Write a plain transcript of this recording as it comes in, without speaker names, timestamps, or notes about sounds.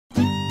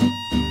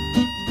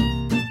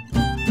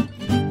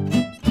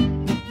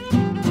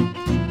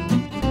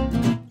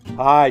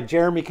Hi,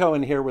 Jeremy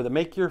Cohen here with a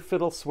Make Your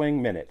Fiddle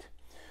Swing Minute.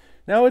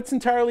 Now, it's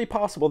entirely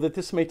possible that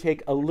this may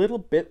take a little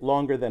bit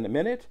longer than a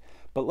minute,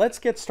 but let's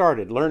get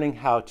started learning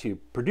how to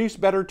produce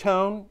better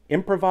tone,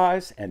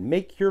 improvise, and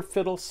make your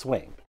fiddle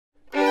swing.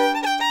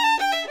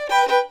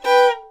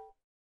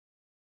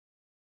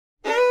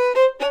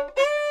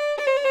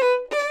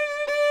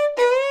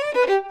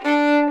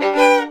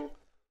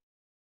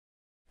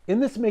 In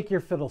this Make Your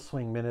Fiddle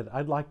Swing Minute,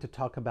 I'd like to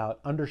talk about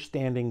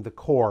understanding the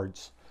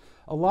chords.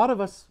 A lot of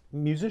us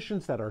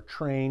musicians that are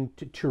trained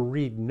to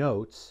read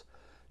notes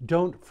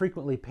don't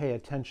frequently pay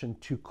attention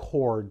to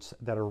chords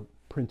that are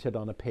printed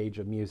on a page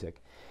of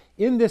music.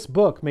 In this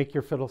book, Make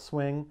Your Fiddle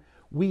Swing,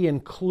 we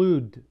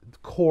include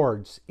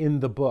chords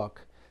in the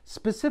book,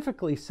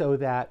 specifically so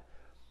that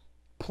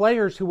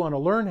players who want to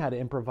learn how to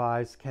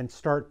improvise can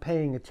start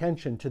paying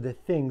attention to the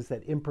things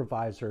that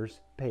improvisers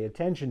pay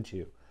attention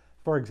to.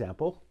 For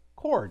example,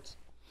 chords.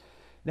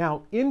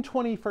 Now, in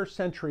 21st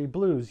century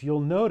blues,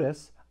 you'll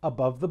notice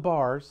above the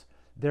bars,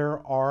 there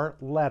are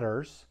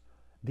letters.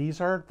 These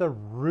are the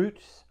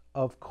roots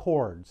of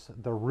chords.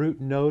 The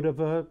root note of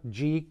a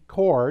G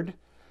chord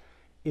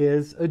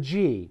is a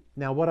G.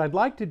 Now, what I'd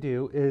like to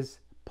do is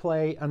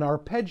play an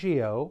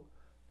arpeggio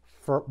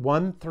for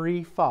 1,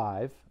 3,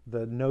 5,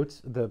 the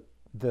notes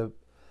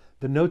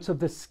of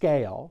the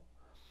scale,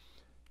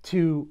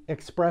 to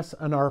express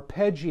an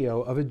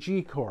arpeggio of a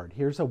G chord.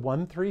 Here's a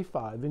 1, 3,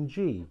 5 in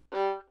G.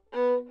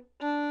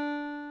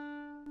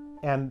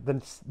 And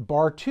then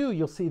bar 2,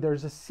 you'll see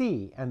there's a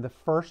C, and the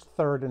first,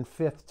 third, and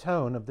fifth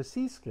tone of the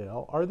C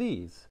scale are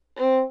these.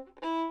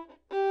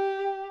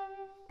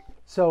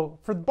 So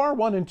for bar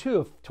 1 and 2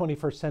 of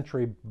 21st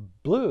century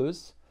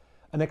blues,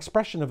 an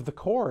expression of the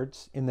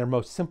chords in their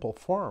most simple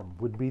form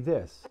would be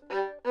this.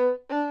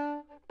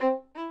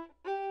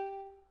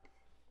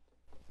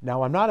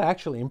 Now, I'm not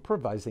actually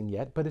improvising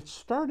yet, but it's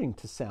starting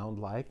to sound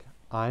like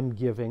I'm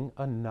giving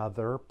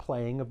another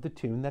playing of the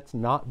tune that's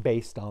not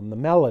based on the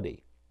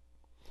melody.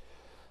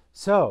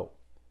 So,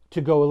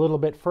 to go a little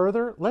bit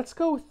further, let's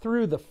go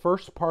through the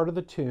first part of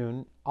the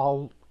tune.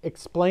 I'll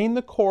explain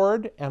the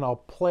chord and I'll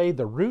play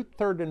the root,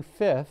 third, and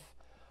fifth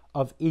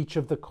of each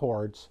of the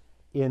chords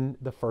in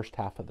the first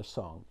half of the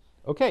song.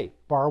 Okay,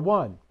 bar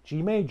 1,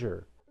 G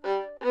major.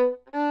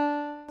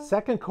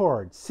 Second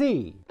chord,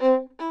 C.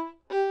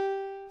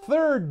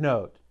 Third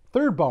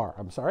bar,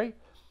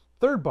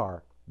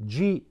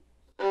 G.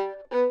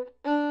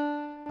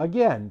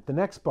 Again, the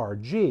next bar,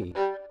 G,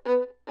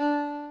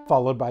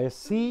 followed by a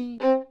C,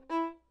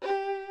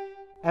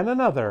 and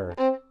another,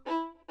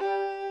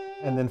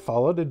 and then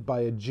followed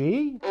by a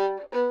G,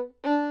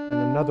 and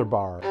another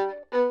bar.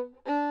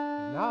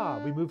 Now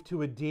we move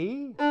to a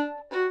D.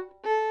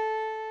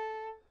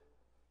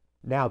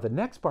 Now the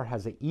next bar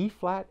has an E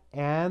flat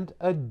and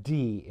a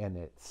D in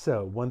it.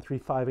 So 1, 3,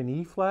 5 in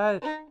E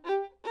flat,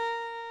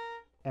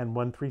 and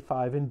 1, 3,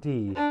 5 in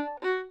D,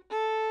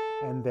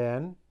 and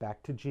then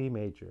back to G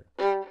major.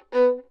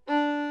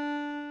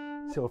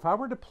 So if I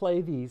were to play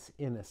these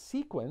in a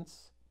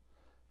sequence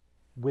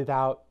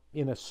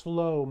in a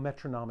slow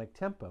metronomic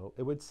tempo,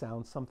 it would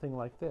sound something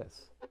like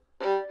this.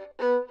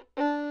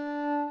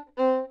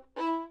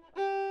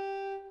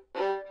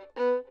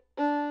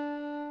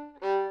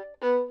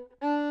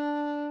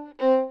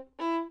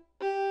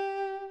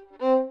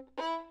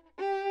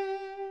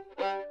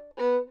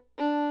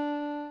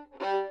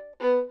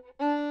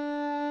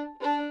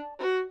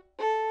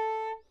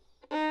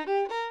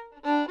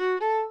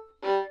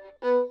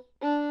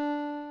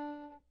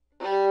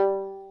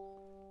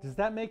 Does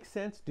that make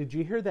sense? Did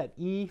you hear that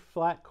E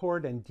flat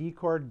chord and D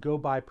chord go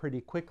by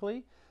pretty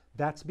quickly?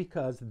 That's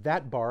because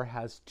that bar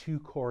has 2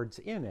 chords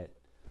in it.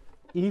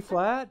 E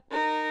flat,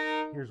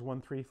 here's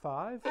 1, 3,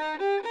 5,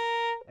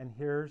 and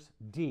here's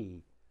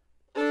D.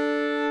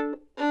 And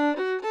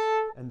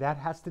that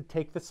has to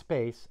take the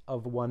space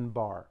of 1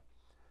 bar.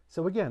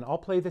 So again, I'll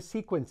play the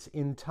sequence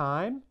in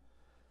time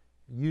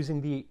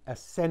using the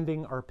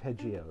ascending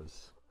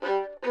arpeggios.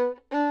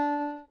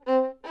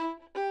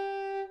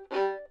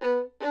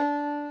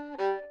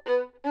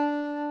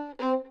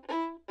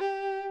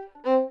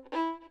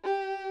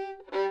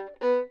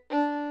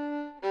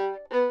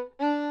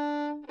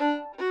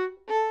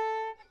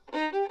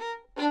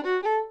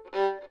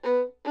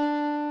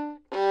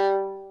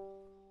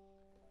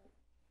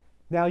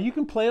 Now you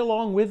can play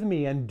along with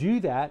me and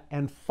do that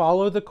and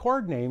follow the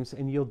chord names,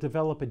 and you'll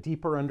develop a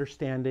deeper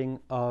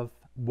understanding of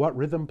what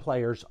rhythm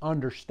players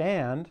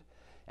understand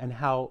and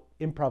how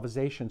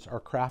improvisations are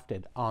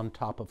crafted on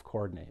top of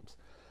chord names.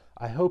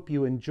 I hope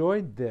you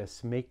enjoyed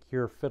this Make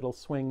Your Fiddle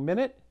Swing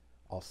Minute.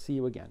 I'll see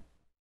you again.